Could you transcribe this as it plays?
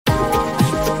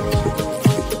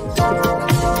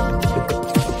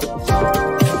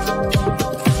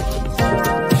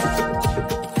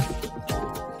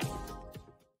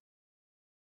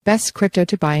Best crypto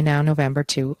to buy now November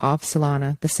 2 off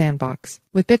Solana, the Sandbox.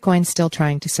 With Bitcoin still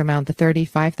trying to surmount the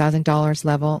 $35,000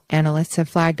 level, analysts have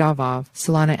flagged Aave,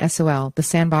 Solana SOL, the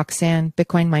Sandbox SAN,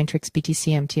 Bitcoin Minetrix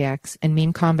BTCMTX, and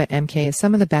Meme Kombat MK as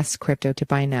some of the best crypto to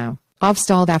buy now. Aave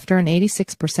stalled after an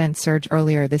 86% surge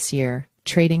earlier this year,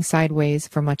 trading sideways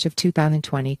for much of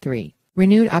 2023.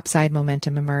 Renewed upside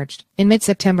momentum emerged. In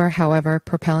mid-September, however,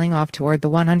 propelling off toward the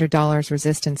 $100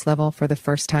 resistance level for the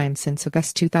first time since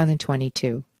August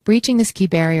 2022. Breaching this key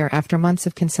barrier after months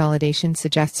of consolidation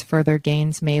suggests further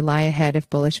gains may lie ahead if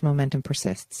bullish momentum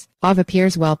persists. Aave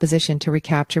appears well positioned to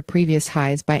recapture previous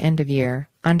highs by end of year,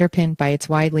 underpinned by its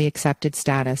widely accepted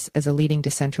status as a leading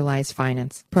decentralized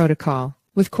finance protocol.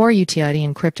 With core utility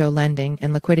in crypto lending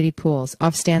and liquidity pools,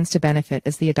 Aave stands to benefit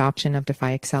as the adoption of DeFi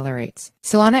accelerates.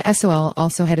 Solana SOL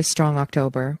also had a strong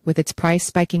October, with its price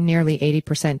spiking nearly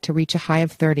 80% to reach a high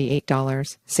of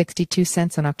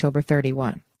 $38.62 on October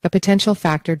 31. A potential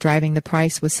factor driving the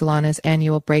price was Solana's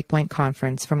annual Breakpoint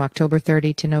conference from October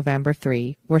 30 to November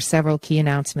 3, where several key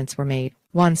announcements were made.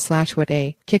 1/what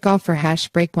kickoff for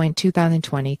Breakpoint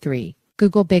 2023.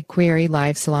 Google BigQuery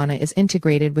Live Solana is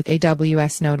integrated with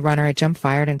AWS Node Runner at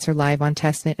Jumpfired and Sur Live on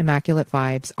testnet Immaculate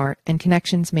Vibes, art, and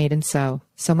connections made and so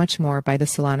much more by the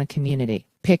Solana community.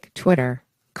 Pic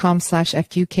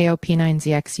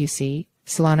twitter.com/FQKOP9ZXUC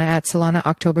Solana at Solana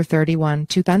October 31,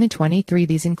 2023.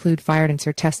 These include Fired and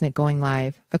Sur testnet going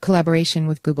live, a collaboration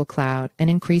with Google Cloud, and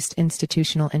increased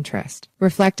institutional interest,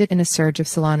 reflected in a surge of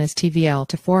Solana's TVL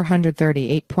to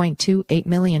 $438.28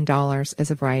 million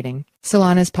as of writing.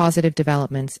 Solana's positive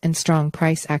developments and strong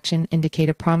price action indicate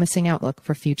a promising outlook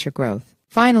for future growth.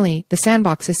 Finally, the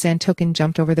Sandbox's SAN token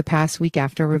jumped over the past week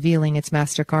after revealing its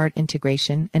MasterCard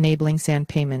integration, enabling SAN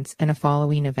payments and a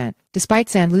following event. Despite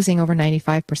SAN losing over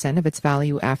 95% of its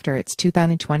value after its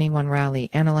 2021 rally,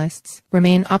 analysts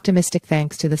remain optimistic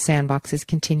thanks to the Sandbox's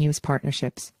continuous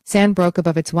partnerships. SAN broke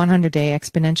above its 100-day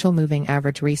exponential moving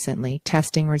average recently,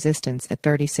 testing resistance at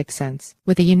 36 cents.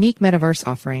 With a unique metaverse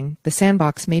offering, the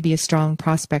Sandbox may be a strong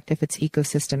prospect if its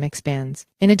ecosystem expands.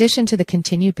 In addition to the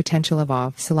continued potential of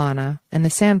Aave, Solana, and the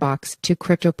Sandbox, two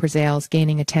crypto presales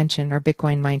gaining attention are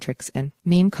Bitcoin Minetrix and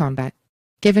Meme Kombat.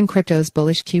 Given crypto's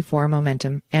bullish Q4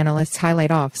 momentum, analysts highlight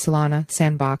Aave, Solana,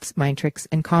 Sandbox, Minetrix,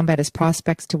 and Kombat as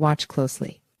prospects to watch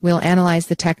closely. We'll analyze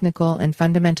the technical and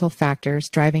fundamental factors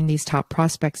driving these top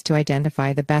prospects to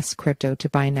identify the best crypto to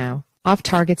buy now. Aave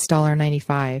targets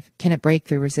 $95. Can it break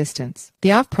through resistance? The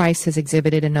Aave price has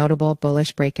exhibited a notable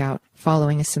bullish breakout,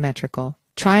 following a symmetrical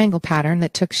triangle pattern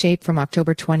that took shape from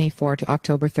October 24 to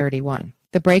October 31.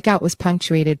 The breakout was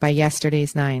punctuated by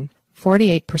yesterday's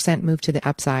 9.48% move to the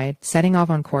upside, setting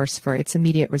Aave on course for its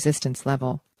immediate resistance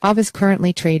level. Aave is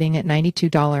currently trading at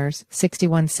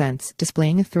 $92.61,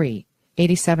 displaying a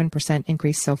 3.87%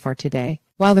 increase so far today.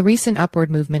 While the recent upward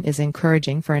movement is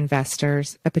encouraging for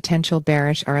investors, a potential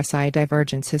bearish RSI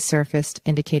divergence has surfaced,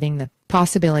 indicating the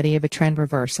possibility of a trend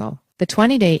reversal. The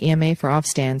 20-day EMA for Aave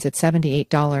stands at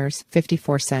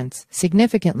 $78.54,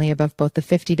 significantly above both the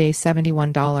 50-day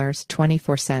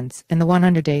 $71.24 and the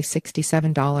 100-day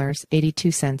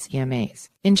 $67.82 EMAs.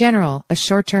 In general, a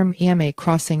short-term EMA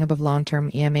crossing above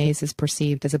long-term EMAs is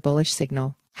perceived as a bullish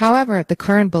signal. However, the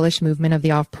current bullish movement of the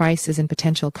Aave price is in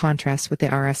potential contrast with the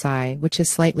RSI, which has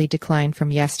slightly declined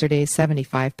from yesterday's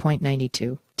 75.92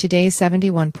 to today's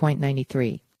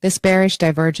 71.93. This bearish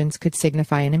divergence could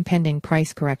signify an impending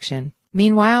price correction.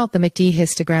 Meanwhile, the MACD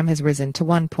histogram has risen to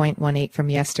 1.18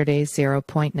 from yesterday's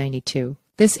 0.92.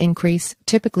 This increase,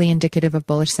 typically indicative of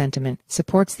bullish sentiment,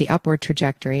 supports the upward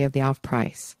trajectory of the Aave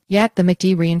price. Yet, the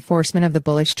MACD reinforcement of the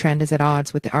bullish trend is at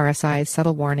odds with the RSI's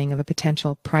subtle warning of a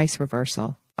potential price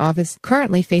reversal. Aave is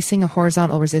currently facing a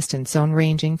horizontal resistance zone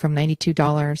ranging from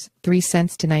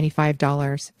 $92.03 to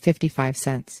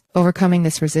 $95.55. Overcoming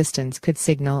this resistance could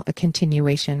signal a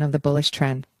continuation of the bullish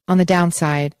trend. On the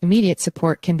downside, immediate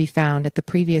support can be found at the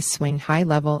previous swing high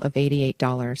level of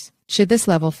 $88. Should this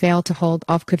level fail to hold,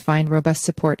 Aave could find robust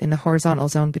support in the horizontal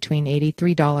zone between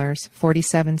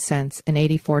 $83.47 and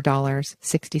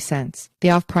 $84.60. The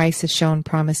Aave price has shown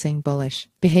promising bullish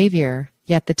behavior,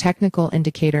 yet the technical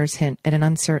indicators hint at an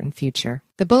uncertain future.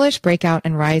 The bullish breakout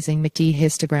and rising MACD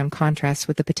histogram contrasts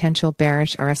with the potential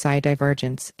bearish RSI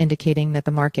divergence, indicating that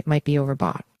the market might be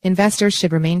overbought. Investors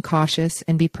should remain cautious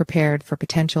and be prepared for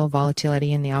potential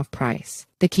volatility in the Aave price.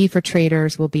 The key for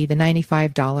traders will be the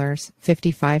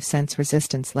 $95.55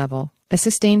 resistance level. A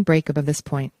sustained break above this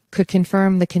point could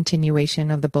confirm the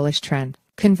continuation of the bullish trend.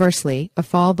 Conversely, a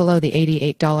fall below the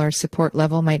 $88 support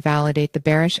level might validate the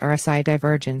bearish RSI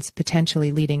divergence,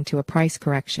 potentially leading to a price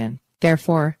correction.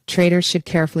 Therefore, traders should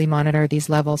carefully monitor these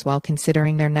levels while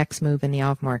considering their next move in the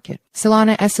Aave market.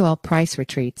 Solana SOL price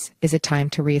retreats. Is it time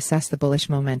to reassess the bullish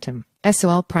momentum?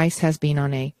 SOL price has been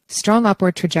on a strong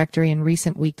upward trajectory in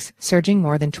recent weeks, surging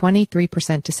more than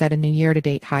 23% to set a new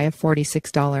year-to-date high of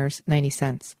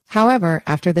 $46.90. However,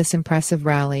 after this impressive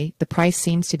rally, the price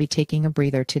seems to be taking a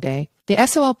breather today. The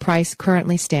SOL price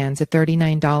currently stands at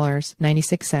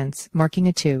 $39.96, marking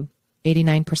a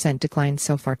 2.89% decline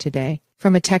so far today.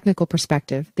 From a technical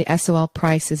perspective, the SOL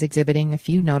price is exhibiting a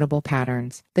few notable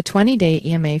patterns. The 20-day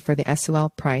EMA for the SOL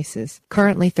price is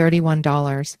currently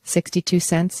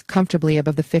 $31.62, comfortably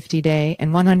above the 50-day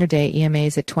and 100-day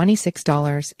EMAs at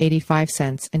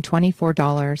 $26.85 and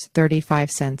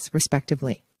 $24.35,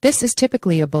 respectively. This is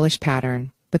typically a bullish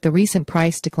pattern, but the recent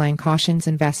price decline cautions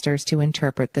investors to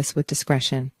interpret this with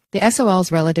discretion. The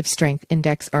SOL's relative strength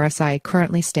index RSI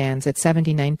currently stands at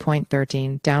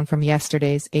 79.13, down from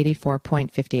yesterday's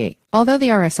 84.58. Although the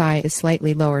RSI is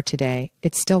slightly lower today,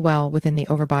 it's still well within the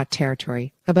overbought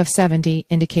territory, above 70,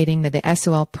 indicating that the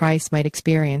SOL price might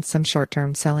experience some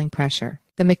short-term selling pressure.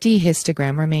 The MACD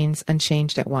histogram remains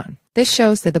unchanged at 1. This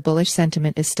shows that the bullish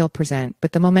sentiment is still present,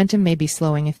 but the momentum may be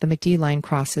slowing if the MACD line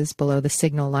crosses below the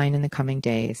signal line in the coming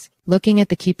days. Looking at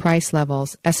the key price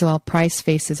levels, SOL price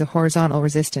faces a horizontal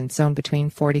resistance zone between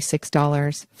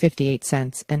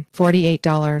 $46.58 and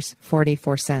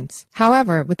 $48.44.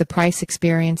 However, with the price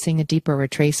experiencing a deeper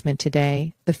retracement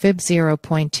today, the Fib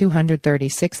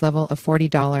 0.236 level of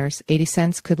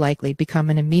 $40.80 could likely become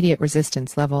an immediate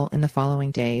resistance level in the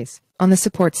following days. On the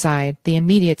support side, the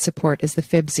immediate support is the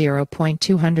Fib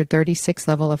 0.236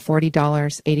 level of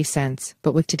 $40.80,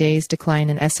 but with today's decline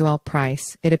in SOL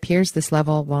price, it appears this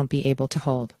level won't be able to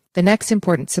hold. The next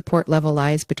important support level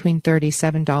lies between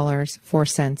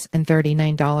 $37.04 and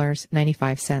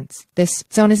 $39.95. This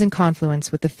zone is in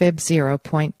confluence with the Fib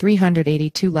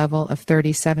 0.382 level of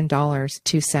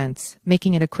 $37.02,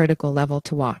 making it a critical level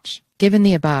to watch. Given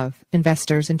the above,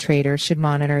 investors and traders should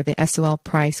monitor the SOL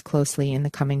price closely in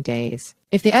the coming days.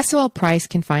 If the SOL price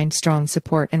can find strong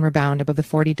support and rebound above the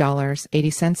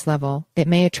 $40.80 level, it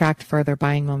may attract further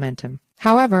buying momentum.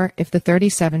 However, if the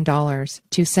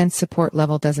 $37.02 support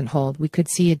level doesn't hold, we could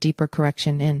see a deeper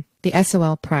correction in the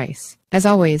SOL price. As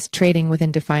always, trading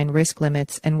within defined risk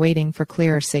limits and waiting for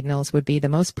clearer signals would be the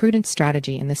most prudent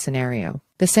strategy in this scenario.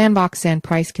 The Sandbox Sand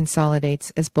price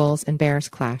consolidates as bulls and bears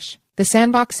clash. The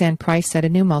Sandbox Sand price set a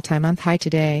new multi-month high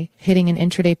today, hitting an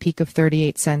intraday peak of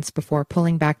 38 cents before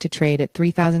pulling back to trade at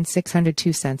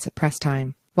 3,602 cents at press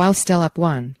time. While still up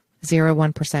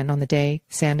 1.01% on the day,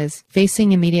 Sand is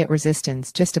facing immediate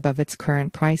resistance just above its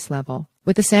current price level.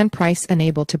 With the Sand price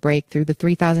unable to break through the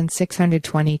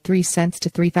 3,623 cents to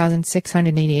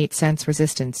 3,688 cents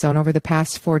resistance zone over the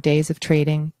past 4 days of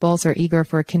trading, bulls are eager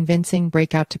for a convincing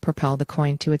breakout to propel the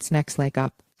coin to its next leg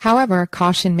up. However,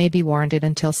 caution may be warranted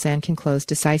until Sand can close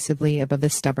decisively above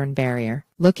this stubborn barrier.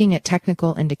 Looking at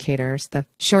technical indicators, the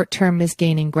short term is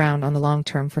gaining ground on the long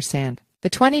term for Sand. The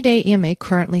 20-day EMA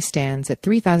currently stands at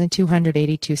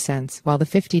 3,282 cents, while the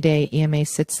 50-day EMA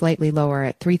sits slightly lower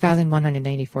at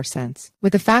 3,184 cents.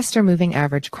 With the faster moving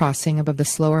average crossing above the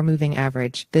slower moving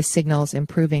average, this signals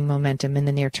improving momentum in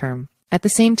the near term. At the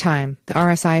same time, the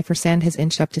RSI for Sand has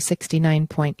inched up to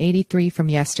 69.83 from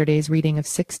yesterday's reading of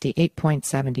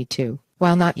 68.72.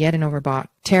 While not yet in overbought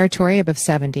territory above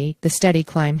 70, the steady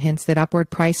climb hints that upward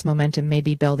price momentum may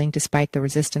be building despite the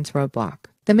resistance roadblock.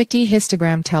 The MACD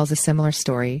histogram tells a similar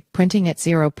story, printing at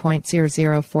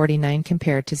 0.0049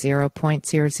 compared to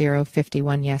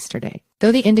 0.0051 yesterday.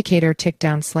 Though the indicator ticked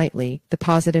down slightly, the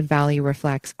positive value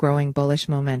reflects growing bullish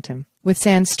momentum. With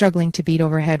Sand struggling to beat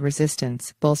overhead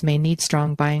resistance, bulls may need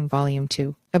strong buying volume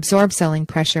to absorb selling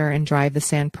pressure and drive the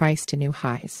Sand price to new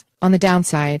highs. On the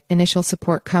downside, initial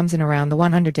support comes in around the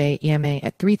 100-day EMA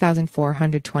at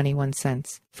 3,421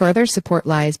 cents. Further support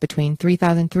lies between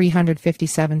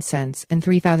 3,357 cents and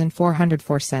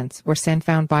 3,404 cents, where Sand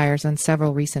found buyers on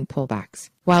several recent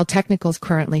pullbacks. While technicals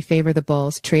currently favor the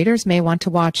bulls, traders may want to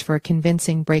watch for a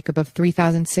convincing break above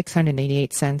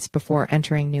 3,688 cents before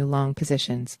entering new long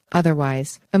positions.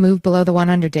 Otherwise, a move below the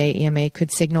 100-day EMA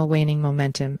could signal waning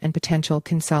momentum and potential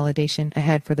consolidation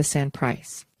ahead for the Sand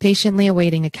price. Patiently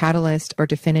awaiting a catalyst or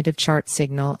definitive chart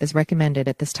signal is recommended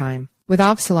at this time. With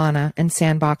Aave, Solana, and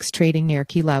Sandbox trading near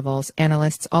key levels,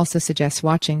 analysts also suggest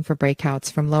watching for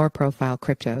breakouts from lower-profile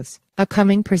cryptos.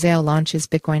 Upcoming presale launches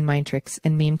Bitcoin Minetrix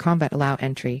and Meme Kombat allow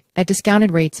entry at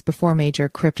discounted rates before major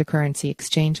cryptocurrency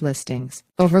exchange listings.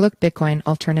 Overlooked Bitcoin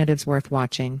alternatives worth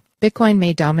watching. Bitcoin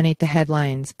may dominate the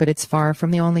headlines, but it's far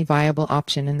from the only viable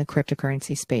option in the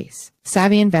cryptocurrency space.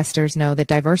 Savvy investors know that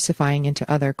diversifying into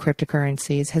other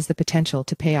cryptocurrencies has the potential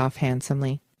to pay off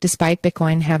handsomely. Despite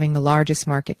Bitcoin having the largest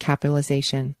market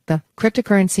capitalization, the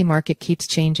cryptocurrency market keeps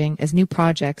changing as new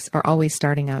projects are always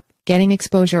starting up. Getting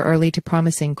exposure early to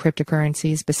promising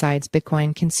cryptocurrencies besides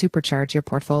Bitcoin can supercharge your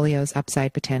portfolio's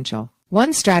upside potential.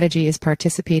 One strategy is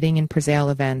participating in presale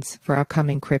events for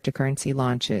upcoming cryptocurrency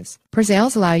launches.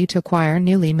 Presales allow you to acquire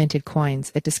newly minted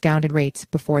coins at discounted rates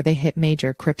before they hit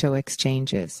major crypto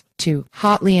exchanges. 2.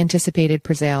 Hotly anticipated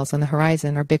presales on the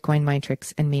horizon are Bitcoin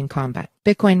Minetrix and Meme Kombat.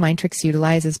 Bitcoin Minetrix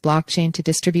utilizes blockchain to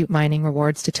distribute mining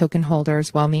rewards to token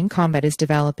holders, while Meme Kombat is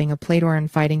developing a play-to-earn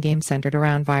fighting game centered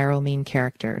around viral meme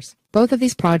characters. Both of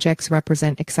these projects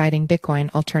represent exciting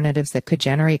Bitcoin alternatives that could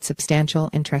generate substantial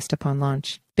interest upon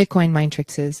launch. Bitcoin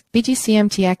Minetrix's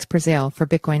BTCMTX presale for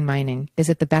Bitcoin mining. Is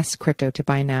it the best crypto to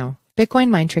buy now? Bitcoin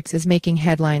Minetrix is making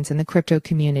headlines in the crypto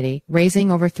community, raising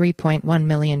over $3.1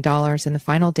 million in the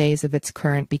final days of its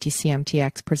current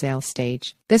BTCMTX presale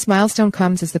stage. This milestone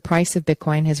comes as the price of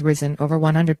Bitcoin has risen over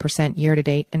 100%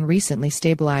 year-to-date and recently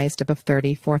stabilized above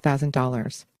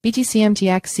 $34,000.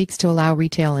 BTCMTX seeks to allow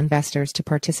retail investors to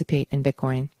participate in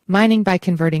Bitcoin mining by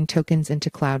converting tokens into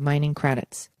cloud mining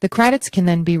credits. The credits can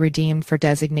then be redeemed for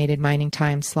designated mining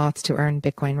time slots to earn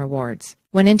Bitcoin rewards.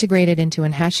 When integrated into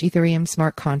an hash Ethereum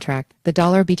smart contract, the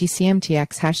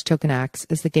 $BTCMTX hash token acts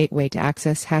as the gateway to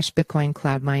access hash Bitcoin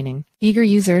cloud mining. Eager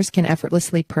users can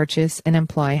effortlessly purchase and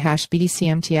employ hash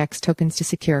BTCMTX tokens to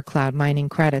secure cloud mining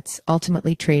credits,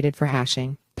 ultimately traded for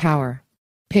hashing power.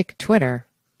 Pick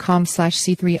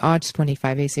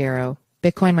Twitter.com/C3odds25A0.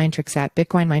 Bitcoin Minetrix at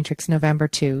Bitcoin Minetrix November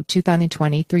 2,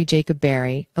 2023. Jacob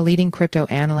Berry, a leading crypto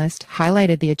analyst,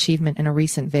 highlighted the achievement in a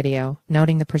recent video,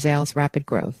 noting the presale's rapid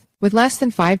growth. With less than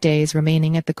 5 days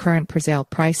remaining at the current presale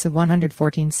price of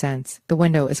 114 cents, the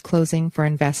window is closing for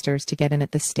investors to get in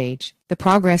at this stage. The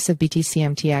progress of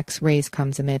BTCMTX raise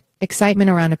comes amid excitement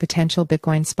around a potential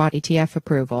Bitcoin spot ETF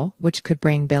approval, which could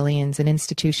bring billions in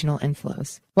institutional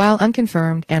inflows. While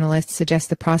unconfirmed, analysts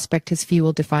suggest the prospect has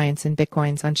fueled defiance in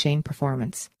Bitcoin's on-chain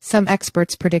performance. Some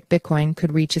experts predict Bitcoin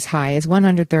could reach as high as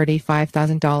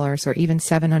 $135,000 or even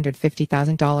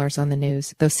 $750,000 on the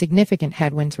news, though significant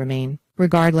headwinds remain.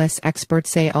 Regardless,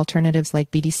 experts say alternatives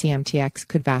like BTCMTX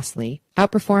could vastly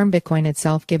outperform Bitcoin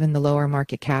itself given the lower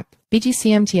market cap.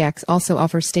 BTCMTX also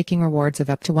offers staking rewards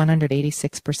of up to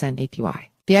 186% APY.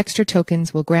 The extra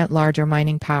tokens will grant larger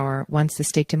mining power once the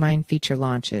stake-to-mine feature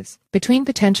launches. Between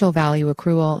potential value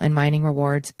accrual and mining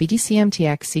rewards,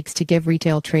 BTCMTX seeks to give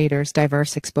retail traders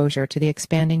diverse exposure to the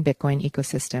expanding Bitcoin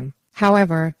ecosystem.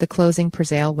 However, the closing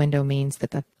presale window means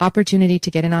that the opportunity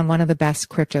to get in on one of the best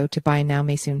crypto to buy now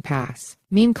may soon pass.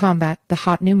 Meme Kombat, the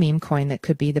hot new meme coin that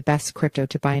could be the best crypto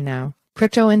to buy now.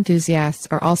 Crypto enthusiasts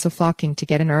are also flocking to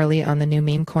get in early on the new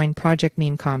meme coin project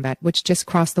Meme Kombat, which just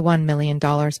crossed the $1 million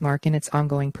mark in its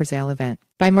ongoing presale event.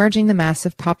 By merging the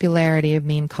massive popularity of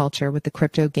meme culture with the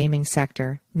crypto gaming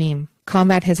sector, Meme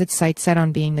Kombat has its sights set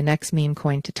on being the next meme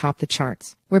coin to top the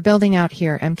charts. We're building out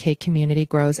here. MK community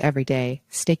grows every day.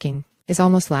 Staking is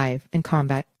almost live, and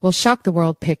Kombat will shock the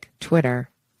world. Pick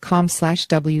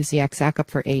Twitter.com/WZXAC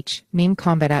up for H. Meme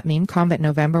Kombat at Meme Kombat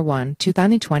November 1,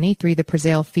 2023. The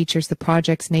presale features the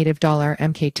project's native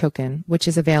 $MK token, which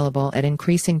is available at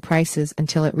increasing prices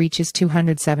until it reaches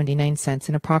 279 cents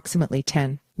in approximately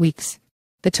 10 weeks.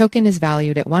 The token is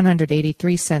valued at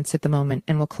 183 cents at the moment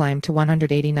and will climb to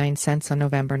 189 cents on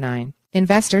November 9.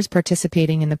 Investors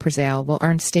participating in the presale will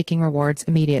earn staking rewards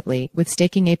immediately, with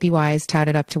staking APYs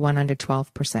touted up to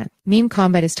 112%. Meme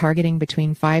Kombat is targeting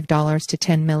between $5 to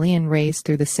 $10 million raised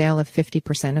through the sale of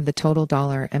 50% of the total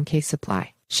 $MK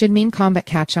supply. Should Meme Kombat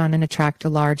catch on and attract a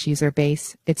large user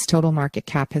base, its total market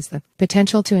cap has the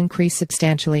potential to increase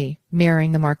substantially,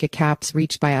 mirroring the market caps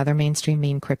reached by other mainstream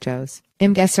meme cryptos.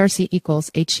 IMG SRC equals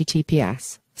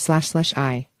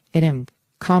https://I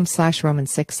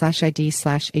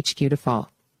com/roman6/id/hq default.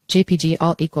 JPG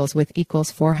alt equals width equals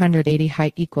 480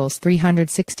 height equals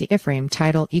 360 iframe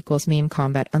title equals Meme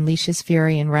Kombat unleashes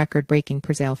fury in record-breaking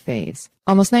presale phase.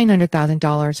 Almost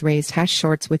 $900,000 raised hash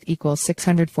shorts width equals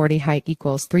 640 height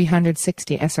equals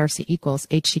 360 SRC equals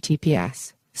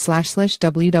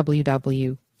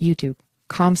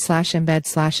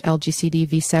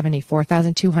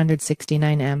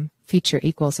https://www.youtube.com/embed/lgcdv74269m feature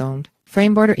equals owned.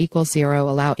 Frame border equals 0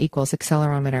 allow equals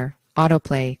accelerometer.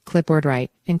 Autoplay, clipboard write,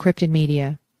 encrypted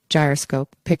media,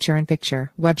 gyroscope,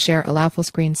 picture-in-picture, web share allow full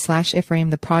screen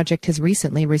 /iframe. The project has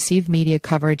recently received media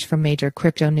coverage from major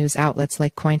crypto news outlets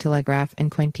like Cointelegraph and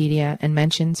Coinpedia and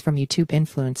mentions from YouTube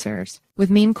influencers. With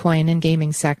meme coin and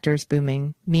gaming sectors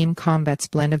booming, Meme Kombat's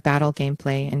blend of battle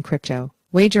gameplay and crypto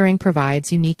wagering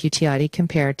provides unique utility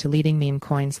compared to leading meme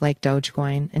coins like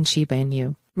Dogecoin and Shiba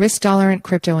Inu. Risk-tolerant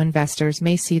crypto investors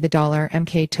may see the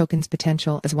 $MK token's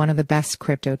potential as one of the best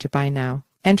crypto to buy now.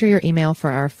 Enter your email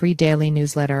for our free daily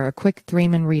newsletter or quick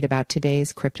 3-minute read about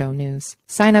today's crypto news.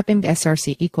 Sign up in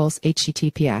SRC equals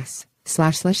https://simg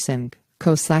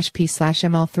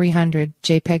co/p/ml300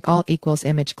 jpeg alt equals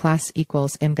image class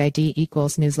equals imgid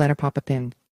equals newsletter pop-up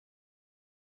in